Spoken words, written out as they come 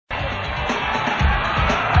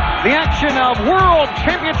The action of World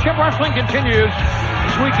Championship Wrestling continues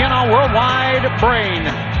this weekend on Worldwide Brain.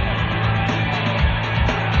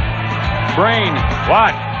 Brain.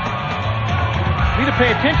 What? You need to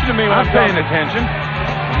pay attention to me when I'm paying attention.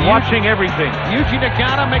 I'm watching everything. Yuji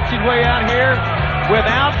Nagata makes his way out here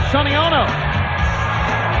without Sonny Ono.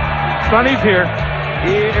 Sonny's here.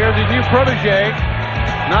 Here's his new protege.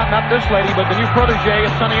 Not this lady, but the new protege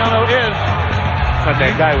of Sonny Ono is... Not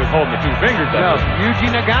that guy was holding the two fingers up. No,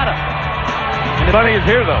 Yuji Nagata. Sonny is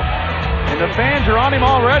here, though. And the fans are on him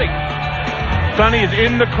already. Sonny is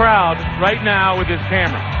in the crowd right now with his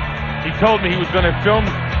camera. He told me he was going to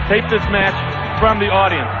tape this match from the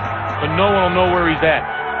audience, but no one will know where he's at.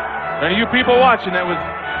 And you people watching that was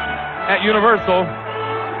at Universal,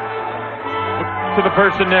 look to the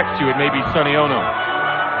person next to you. It may be Sonny Ono.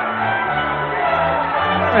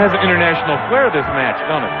 It has an international flair, this match,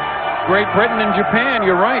 don't it? Great Britain and Japan,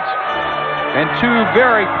 you're right. And two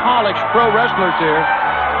very polished pro wrestlers here,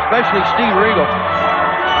 especially Steve Regal.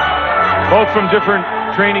 Both from different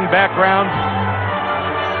training backgrounds.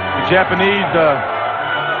 The Japanese,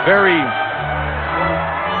 very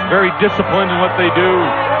disciplined in what they do.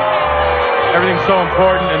 Everything's so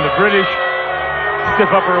important. And the British, stiff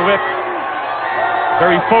upper lip,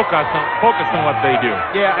 very focused on what they do.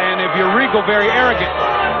 Yeah, and if you're Regal, very arrogant.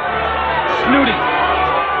 Snooty.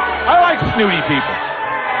 I like snooty people.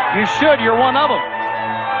 You should. You're one of them.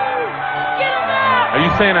 Are you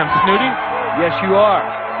saying I'm snooty? Yes, you are.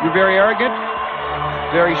 You're very arrogant,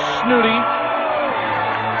 very snooty.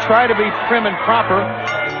 Try to be prim and proper.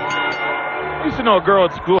 I used to know a girl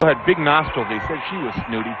at school had big nostrils. They said she was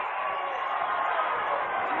snooty.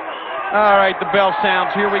 All right, the bell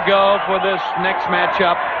sounds. Here we go for this next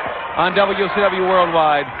matchup on WCW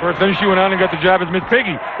Worldwide. First, then she went on and got the job as Miss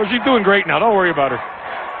Piggy. Well, she's doing great now. Don't worry about her.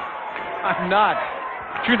 I'm not.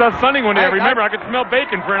 She was out sunning one day. I remember I could smell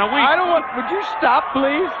bacon for a week. I don't want... Would you stop,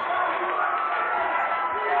 please?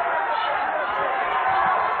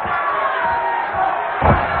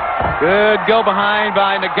 Good go behind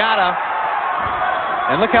by Nagata.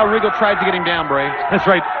 And look how Regal tried to get him down, Bray. That's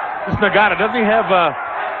right. This Nagata, doesn't he have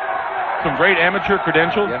some great amateur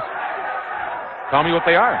credentials? Yes. Tell me what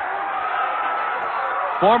they are.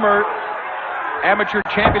 Former amateur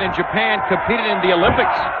champion in Japan, competed in the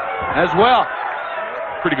Olympics as well.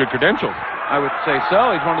 Pretty good credentials. I would say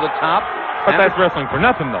so. He's one of the top. But that's wrestling for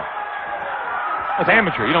nothing, though. That's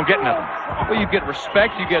amateur. You don't get nothing. Well, you get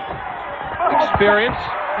respect. You get experience.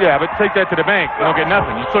 Yeah, but take that to the bank. You don't get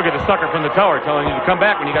nothing. You still get a sucker from the tower telling you to come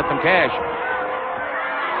back when you got some cash.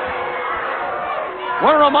 I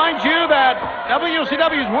want to remind you that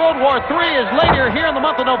WCW's World War III is later here in the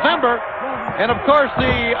month of November. And, of course,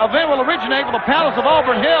 the event will originate with the Palace of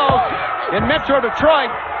Auburn Hills in Metro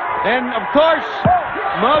Detroit. And, of course,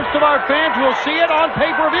 most of our fans will see it on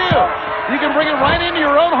pay-per-view. You can bring it right into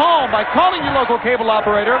your own home by calling your local cable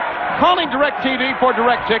operator, calling DirecTV for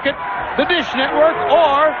direct ticket, the Dish Network,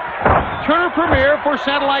 or Turner Premier for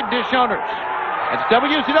satellite dish owners. It's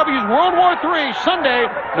WCW's World War III, Sunday,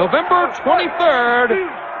 November 23rd,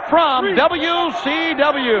 from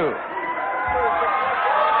WCW.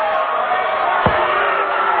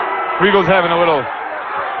 Regal's having a little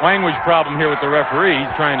language problem here with the referee.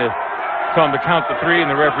 He's trying to tell him to count to three, and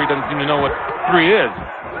the referee doesn't seem to know what three is.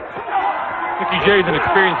 Mickey J's an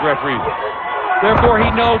experienced referee. Therefore, he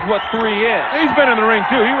knows what three is. He's been in the ring,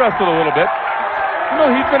 too. He wrestled a little bit. You know,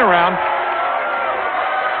 he's been around.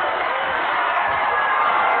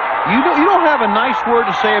 You don't have a nice word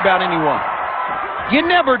to say about anyone. You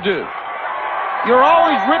never do. You're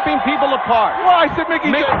always ripping people apart. Well, I said Mickey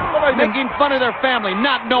J. Making fun of their family,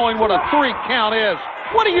 not knowing what a 3 count is.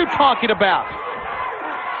 What are you talking about?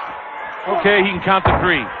 Okay, he can count to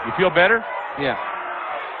 3. You feel better? Yeah.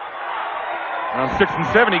 Around 6 and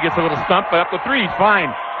 7, he gets a little stumped, but up to 3, he's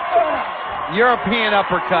fine. European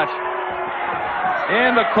uppercut.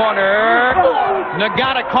 In the corner.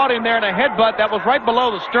 Nagata caught him there in a headbutt that was right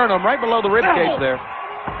below the sternum, right below the ribcage there.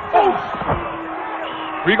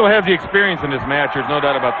 Regal has the experience in this match, there's no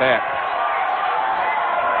doubt about that.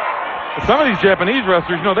 But some of these Japanese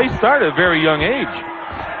wrestlers, you know, they start at a very young age.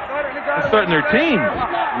 They're starting their teens.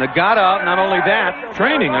 Nagata, not only that,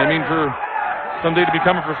 training, I mean, for someday to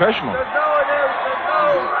become a professional.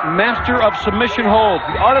 Master of submission holds,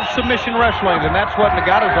 the art of submission wrestling, and that's what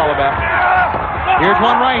Nagata's all about. Here's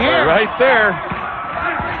one right here. Right there.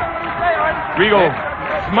 Regal,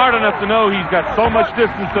 smart enough to know he's got so much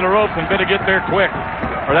distance to the ropes and better get there quick,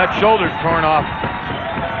 or that shoulder's torn off.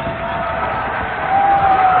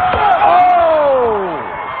 Oh!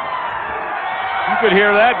 You could hear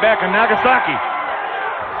that back in Nagasaki.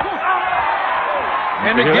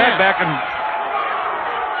 And you again. hear that back in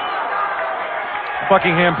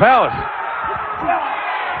Buckingham Palace.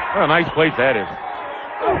 What a nice place that is.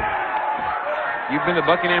 You've been to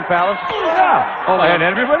Buckingham Palace? Yeah. Only And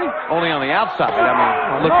everybody? Only on the outside. I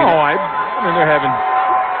mean, looking No, at... I mean, they're having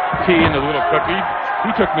tea and the little cookies.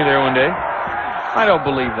 He took me there one day. I don't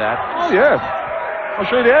believe that. Oh, yes. I'll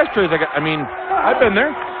show you the ashtrays. I mean, I've been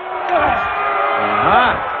there.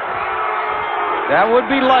 That would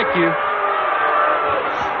be like you.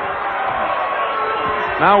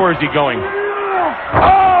 Now where's he going?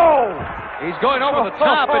 Oh! He's going over the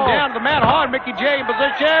top and down to the mat hard. Mickey J in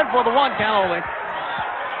position for the 1 count only.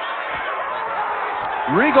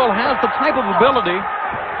 Regal has the type of ability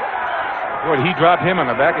Boy, he dropped him on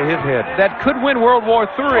the back of his head. that could win World War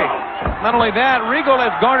III. Not only that, Regal has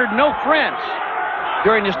garnered no friends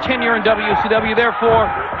during his tenure in WCW. Therefore,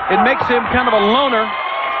 it makes him kind of a loner.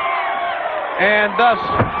 And thus,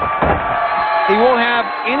 he won't have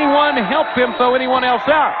anyone help him throw anyone else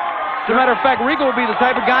out. As a matter of fact, Regal would be the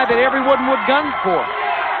type of guy that everyone would gun for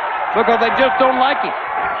because they just don't like him.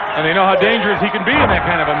 And they know how dangerous he can be in that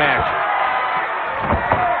kind of a match.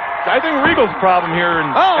 I think Regal's problem here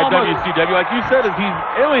at WCW, like you said, is he's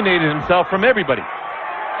alienated himself from everybody.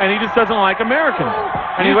 And he just doesn't like Americans.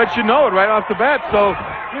 And he lets you know it right off the bat. So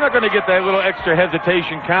you're not going to get that little extra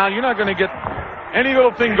hesitation count. You're not going to get any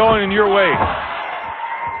little thing going in your way.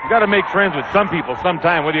 You got to make friends with some people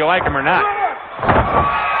sometime, whether you like them or not.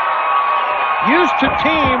 Used to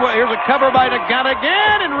team. Well, here's a cover by Nagata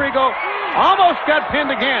again, and Regal almost got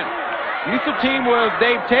pinned again. Used to team with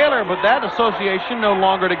Dave Taylor, but that association no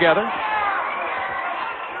longer together.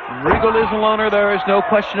 Regal is a loner. There is no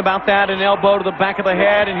question about that. An elbow to the back of the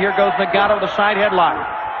head, and here goes Nagata with a side headlock.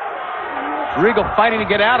 Regal fighting to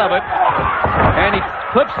get out of it, and he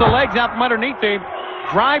clips the legs out from underneath him,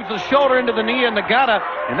 drives the shoulder into the knee of Nagata,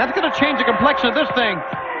 and that's going to change the complexion of this thing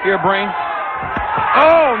here, Brain.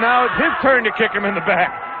 Oh, now it's his turn to kick him in the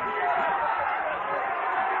back.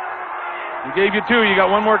 He gave you 2. You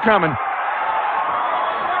got 1 more coming.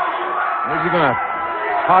 Where's he going to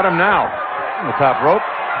pot him now? On the top rope.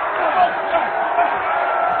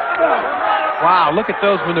 Wow, look at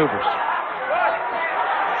those maneuvers.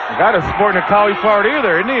 Nagata's sporting a cauliflower ear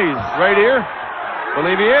there, isn't he? He's right here.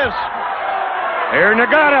 Believe he is. Air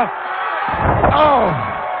Nagata. Oh!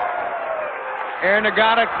 Air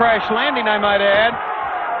Nagata crash landing, I might add.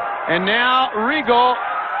 And now Regal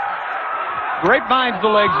grapevines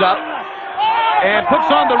the legs up and puts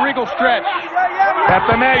on the Regal stretch. Tap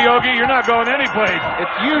the mat, Yogi. You're not going anyplace.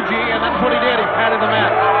 It's Yuji, and that's what he did. He patted the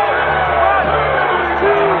mat.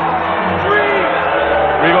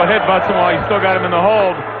 Regal headbutts him while he's still got him in the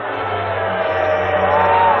hold.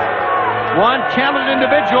 One talented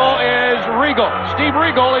individual is Regal. Steve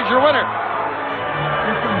Regal is your winner.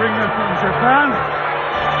 You can bring them from Japan,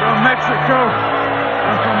 from Mexico,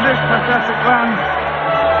 and from this pathetic land.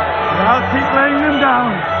 And I'll keep laying them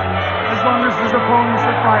down as long as his opponents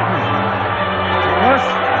are fighting. Yes?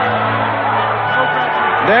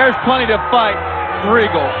 There's plenty to fight.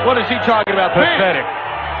 Regal. What is he talking about? Pathetic.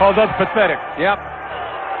 Oh, that's pathetic. Yep.